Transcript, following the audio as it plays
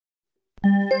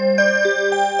And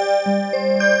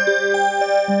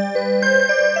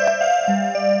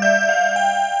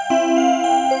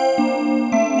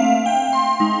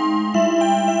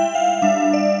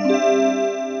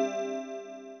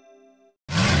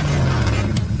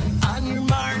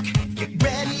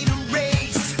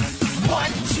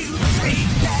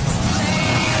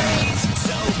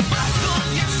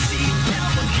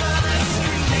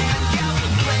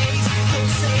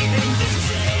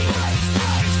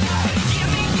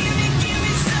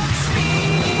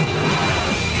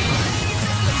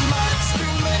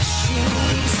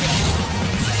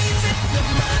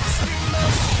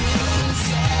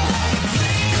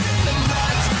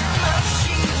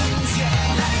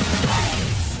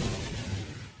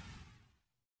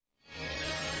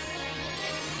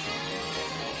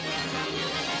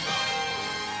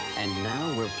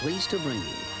now we're pleased to bring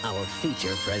you our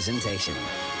feature presentation.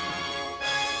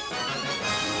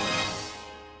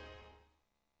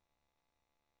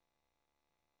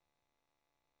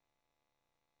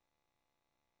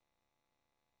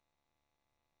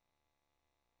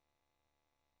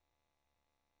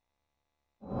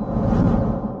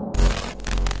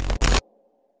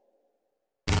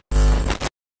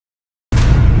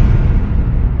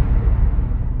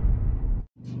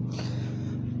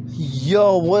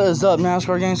 Yo, what is up,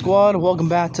 NASCAR Gang Squad? Welcome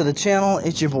back to the channel.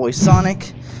 It's your boy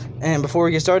Sonic. And before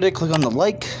we get started, click on the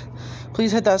like.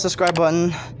 Please hit that subscribe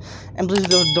button. And please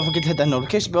don't forget to hit that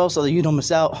notification bell so that you don't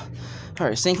miss out.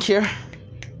 Alright, sync here.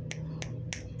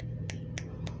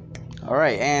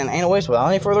 Alright, and anyways, without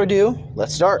any further ado,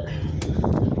 let's start.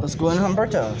 Let's go into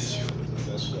Humbertos.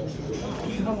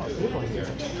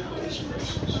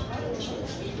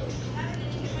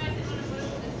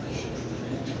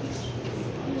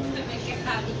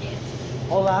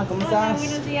 Hola, ¿cómo estás? Hola,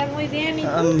 buenos días, muy bien, ¿y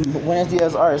tú? Buenos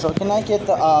días. Alright, so can I get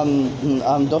the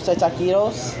 12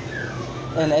 taquitos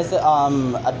and ese a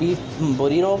beef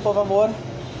burrito, por favor?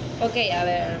 Ok, a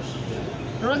ver.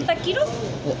 ¿Roll taquitos?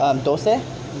 12.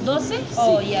 12?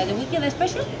 Oh, yeah, the weekend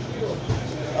special?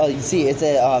 Sí,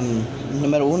 ese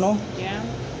número 1. Yeah.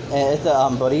 Este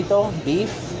burrito,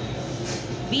 beef.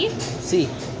 Beef? Sí.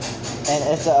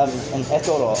 Es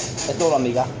todo,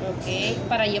 amiga. Ok,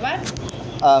 ¿para llevar?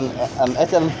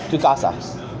 Esta es tu casa.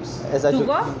 ¿Tu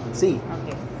go? Sí. Ok.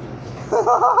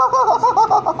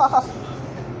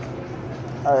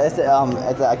 Este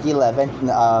aquí la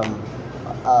 40, I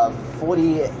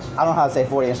don't know how to say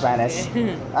 40 in Spanish.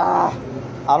 I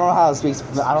don't know how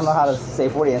to say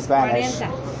 40 in Spanish.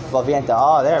 40.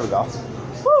 Oh, there we go.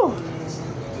 Woo.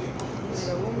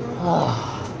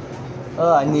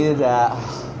 Oh, I needed that.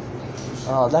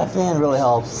 Oh, that fan really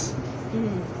helps.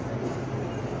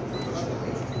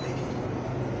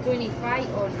 25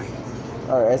 or 9?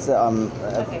 Alright, it's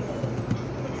Okay.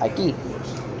 aquí.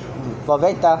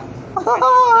 40.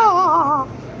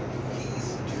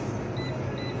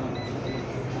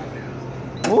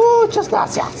 Muchas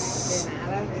gracias.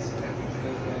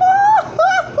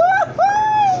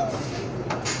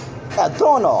 El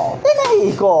trono de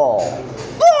México.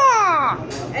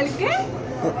 ¿El qué?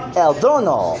 El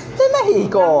trono de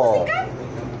México. ¿La música?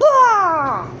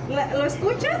 ¿Lo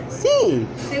escuchas? Sí.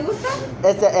 ¿Te gusta?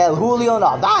 Es el Julio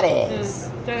Navares.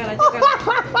 Chócala, chócala.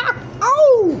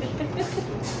 ¡Au!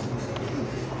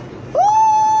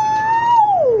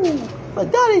 ¡La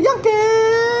Daddy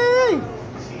Yankee!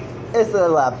 Es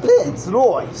la Prince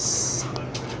Royce.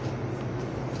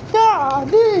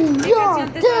 Daddy ¿Qué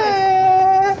canción te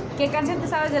Yankee. ¿Qué canción te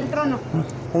sabes del trono?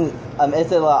 Es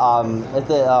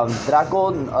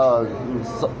Draco,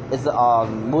 es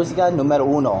música número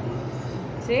 1.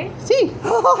 ¿Sí? Sí.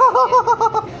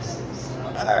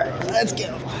 Alright, let's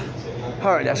go.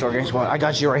 Alright, that's our game squad. I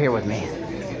got you right here with me.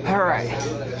 Alright.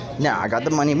 Now I got the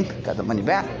money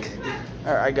back.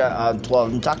 Alright, I got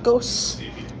 12 tacos.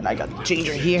 And I got the change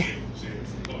right here.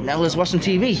 Now let's watch some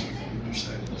TV.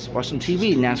 Let's watch some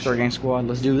TV, NASCAR Gang Squad.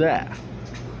 Let's do that.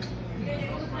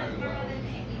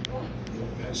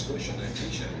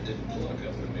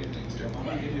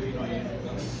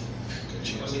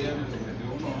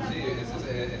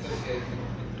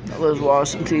 Let's watch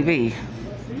some TV.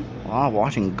 Wow,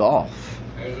 watching golf.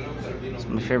 It's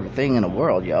my favorite thing in the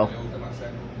world, yo.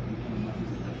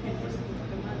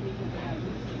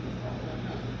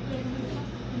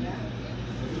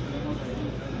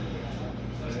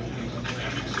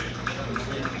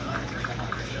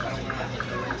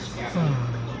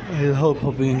 I hope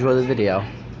you enjoy the video.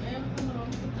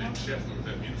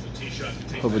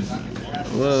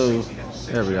 Whoa,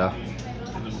 there we go.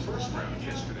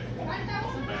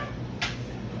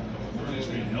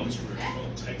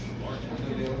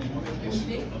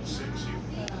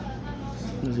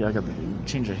 Let's see, I got the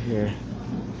changer here.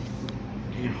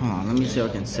 Hold on, let me see if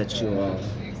I can set you up.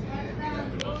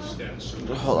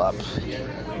 Hold up.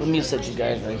 Let me set you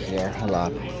guys right here. Hold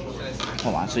up.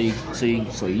 Hold on, so you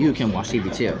can watch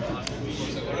TV too.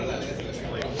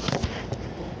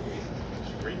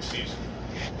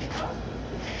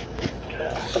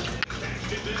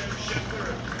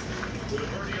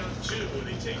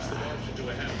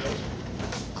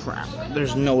 Crap,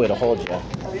 there's no way to hold you.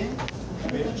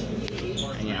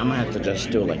 Yeah, I'm gonna have to just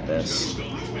do it like this.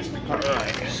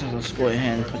 Alright, so let's go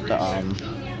ahead and put the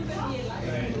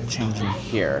change in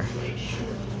here.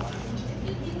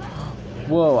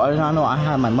 Whoa, I did not know I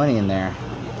had my money in there.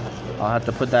 I'll have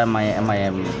to put that in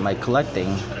my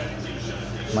collecting.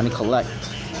 Money collect.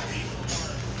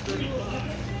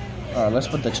 Alright, let's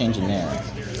put the change in there.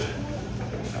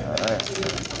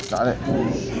 Alright, got it.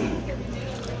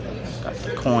 Got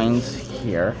the coins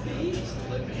here.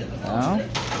 Now.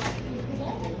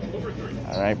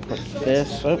 Alright, put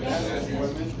this up.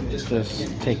 Just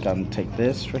take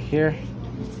this right here.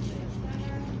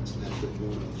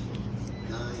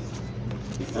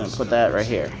 And put that right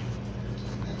here.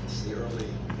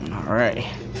 Alright.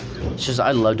 It's just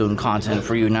I love doing content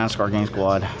for you, NASCAR Gang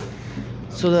Squad.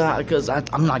 So that because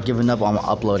I'm not giving up on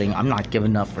uploading. I'm not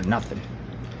giving up for nothing.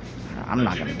 I'm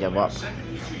not gonna give up.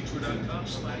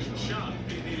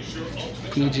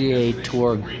 PGA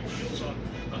Tour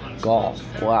Golf.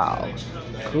 Wow.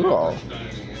 Cool.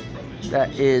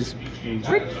 That is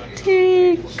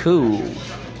pretty cool.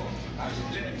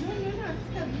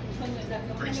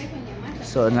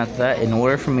 So and that's that. In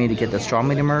order for me to get the Straw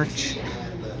Media merch,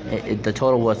 the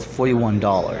total was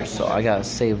 $41. So I gotta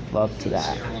save up to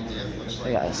that.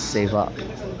 I gotta save up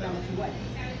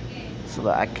so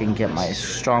that I can get my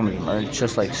Straw Media merch,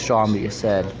 just like Straw Media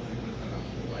said.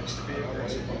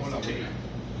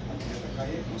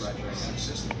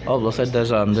 Oh, looks like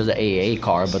there's an AA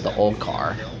car, but the old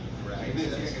car.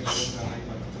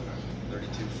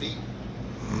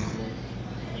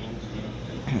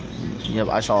 Yep,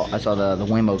 I saw the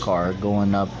Waymo car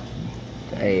going up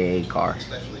the AA car.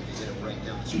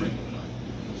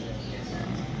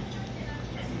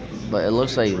 But it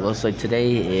looks like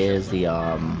today is the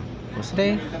what's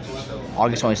today?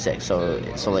 August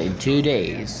 26th. So like in 2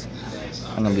 days,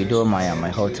 I'm gonna be doing my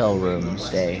hotel room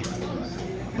stay.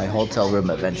 My hotel room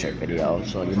adventure video,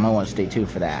 so you might want to stay tuned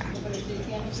for that.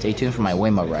 Stay tuned for my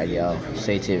Waymo ride, yo.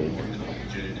 Stay tuned.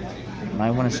 You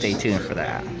might want to stay tuned for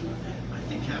that.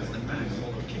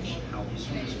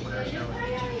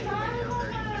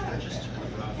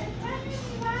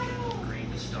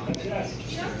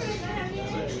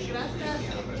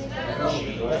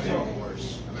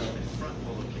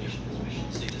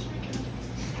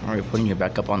 Alright, putting you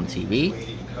back up on the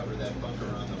TV.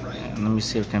 Let me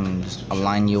see if I can just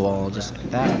align you all just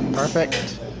like that.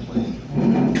 Perfect.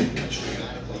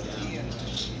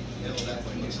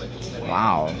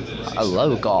 Wow, I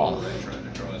love golf.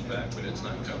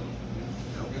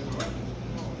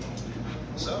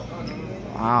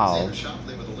 Wow.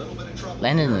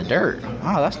 Landing in the dirt.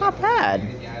 Wow, that's not bad.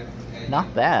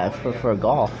 Not bad for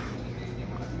golf.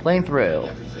 Playing through.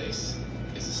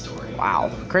 Wow,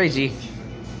 crazy.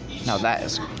 Now that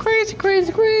is crazy,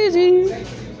 crazy, crazy.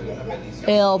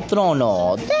 El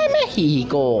Trono de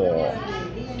Mexico.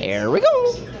 Here we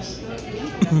go.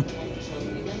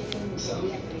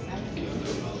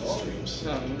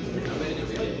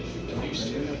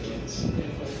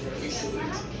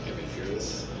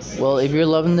 Well, if you're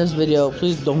loving this video,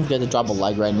 please don't forget to drop a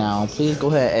like right now. Please go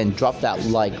ahead and drop that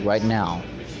like right now.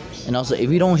 And also, if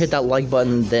you don't hit that like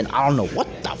button, then I don't know what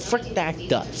the frick that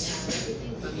does.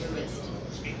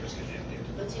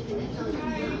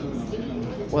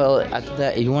 Well, after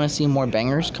that, if you want to see more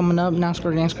bangers coming up,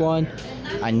 NASCAR Gang Squad,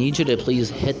 I need you to please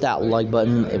hit that like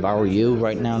button. If I were you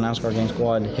right now, NASCAR Gang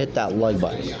Squad, hit that like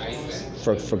button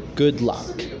for good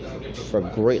luck, for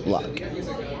great luck.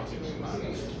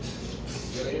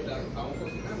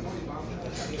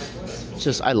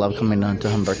 Just, I love coming down to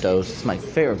Humbertos. It's my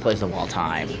favorite place of all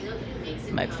time.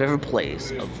 My favorite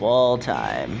place of all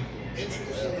time.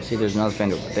 See, there's another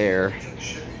thing over there,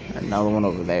 another one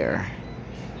over there.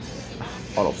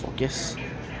 Autofocus.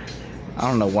 I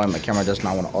don't know why my camera does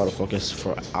not want to autofocus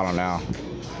for, I don't know.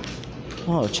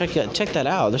 Oh, check that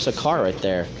out. There's a car right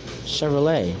there.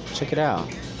 Chevrolet. Check it out.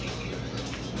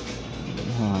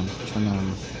 Hold on. Turn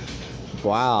on.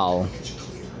 Wow.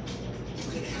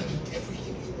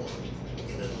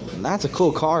 That's a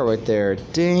cool car right there.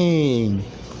 Dang.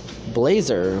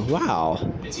 Blazer. Wow.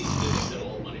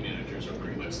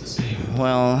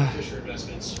 Well.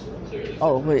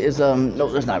 Oh wait,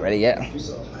 no, it's not ready yet.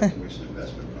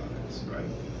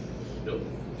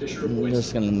 I'm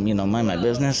just gonna, mind my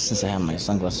business since I have my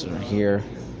sunglasses right here.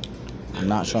 I'm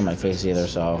not showing my face either,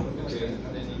 so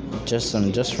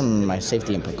just from my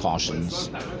safety and precautions.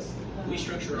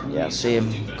 Yeah, see,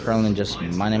 I'm currently just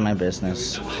minding my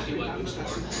business.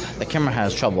 The camera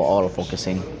has trouble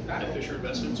autofocusing.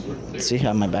 See, I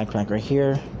have my backpack right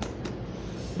here.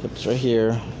 Yep, it's right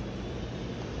here.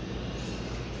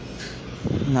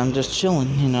 And I'm just chilling,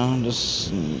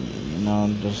 there's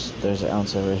an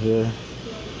ounce over here.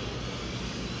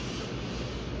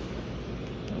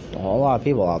 A whole lot of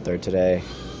people out there today.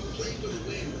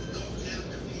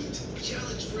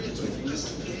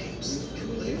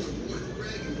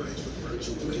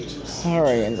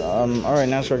 Alright,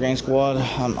 NASCAR Gang Squad.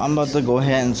 I'm about to go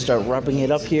ahead and start wrapping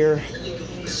it up here.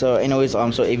 So anyways,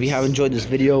 so if you have enjoyed this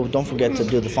video, don't forget to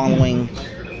do the following.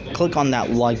 Click on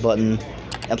that like button.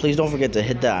 And please don't forget to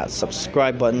hit that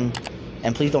subscribe button.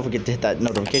 And please don't forget to hit that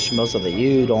notification bell so that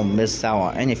you don't miss out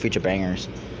on any future bangers.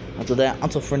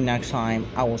 Until for next time,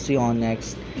 I will see you on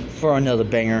next for another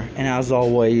banger. And as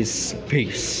always,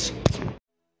 peace.